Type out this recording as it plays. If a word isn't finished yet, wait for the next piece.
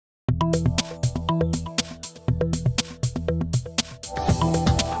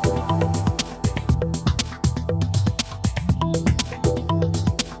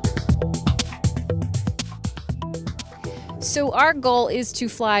So our goal is to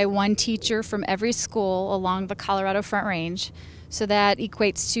fly one teacher from every school along the Colorado Front Range. So that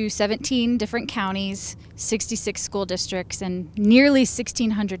equates to 17 different counties, 66 school districts, and nearly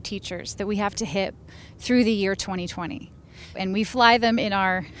 1,600 teachers that we have to hit through the year 2020. And we fly them in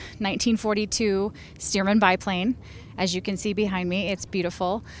our 1942 Stearman biplane. As you can see behind me, it's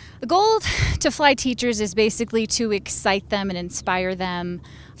beautiful. The goal to fly teachers is basically to excite them and inspire them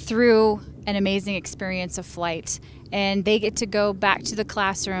through an amazing experience of flight. And they get to go back to the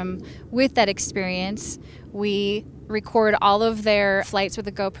classroom with that experience. We record all of their flights with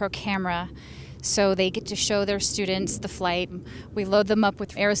a GoPro camera, so they get to show their students the flight. We load them up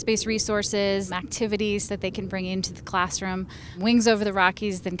with aerospace resources, activities that they can bring into the classroom. Wings Over the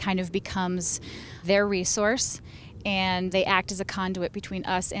Rockies then kind of becomes their resource, and they act as a conduit between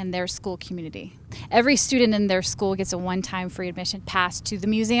us and their school community. Every student in their school gets a one-time free admission pass to the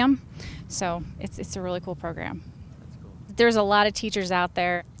museum, so it's a really cool program. There's a lot of teachers out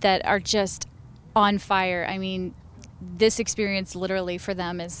there that are just on fire. I mean, this experience literally for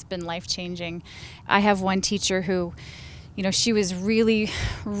them has been life-changing. I have one teacher who, she was really,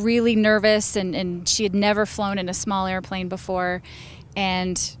 really nervous and she had never flown in a small airplane before.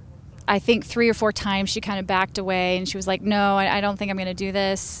 And I think 3 or 4 times she kind of backed away and she was like, no, I don't think I'm going to do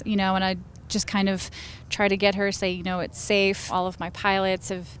this, and I just kind of try to get her to say, it's safe. All of my pilots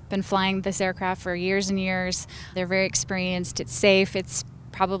have been flying this aircraft for years and years. They're very experienced. It's safe. It's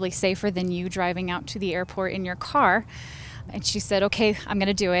probably safer than you driving out to the airport in your car. And she said, okay, I'm going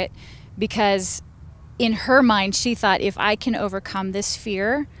to do it, because in her mind, she thought, if I can overcome this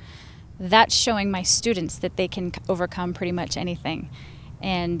fear, that's showing my students that they can overcome pretty much anything.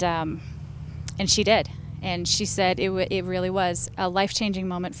 And she did. And she said it really was a life-changing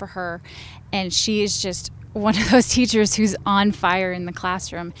moment for her. And she is just one of those teachers who's on fire in the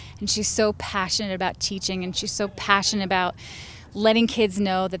classroom. And she's so passionate about teaching, and she's so passionate about letting kids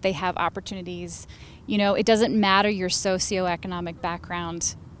know that they have opportunities. It doesn't matter your socioeconomic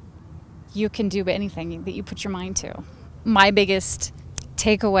background. You can do anything that you put your mind to. My biggest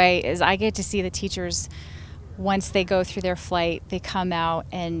takeaway is I get to see the teachers, once they go through their flight, they come out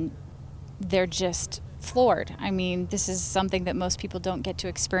and they're just floored. I mean, this is something that most people don't get to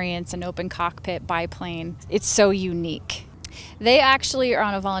experience, an open cockpit biplane. It's so unique. They actually are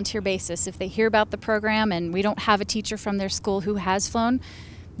on a volunteer basis. If they hear about the program and we don't have a teacher from their school who has flown,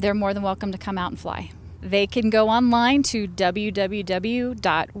 they're more than welcome to come out and fly. They can go online to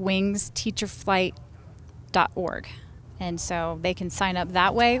www.wingsteacherflight.org. And so they can sign up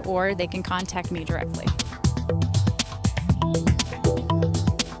that way, or they can contact me directly.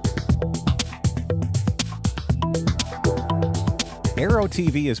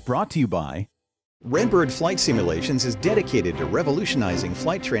 Aero-TV is brought to you by Redbird Flight Simulations is dedicated to revolutionizing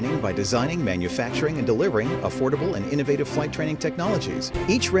flight training by designing, manufacturing, and delivering affordable and innovative flight training technologies.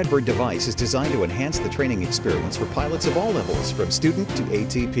 Each Redbird device is designed to enhance the training experience for pilots of all levels, from student to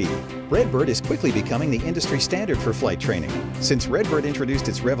ATP. Redbird is quickly becoming the industry standard for flight training. Since Redbird introduced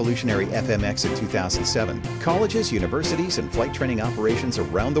its revolutionary FMX in 2007, colleges, universities, and flight training operations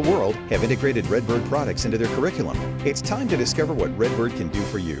around the world have integrated Redbird products into their curriculum. It's time to discover what Redbird can do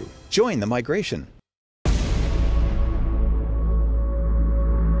for you. Join the migration.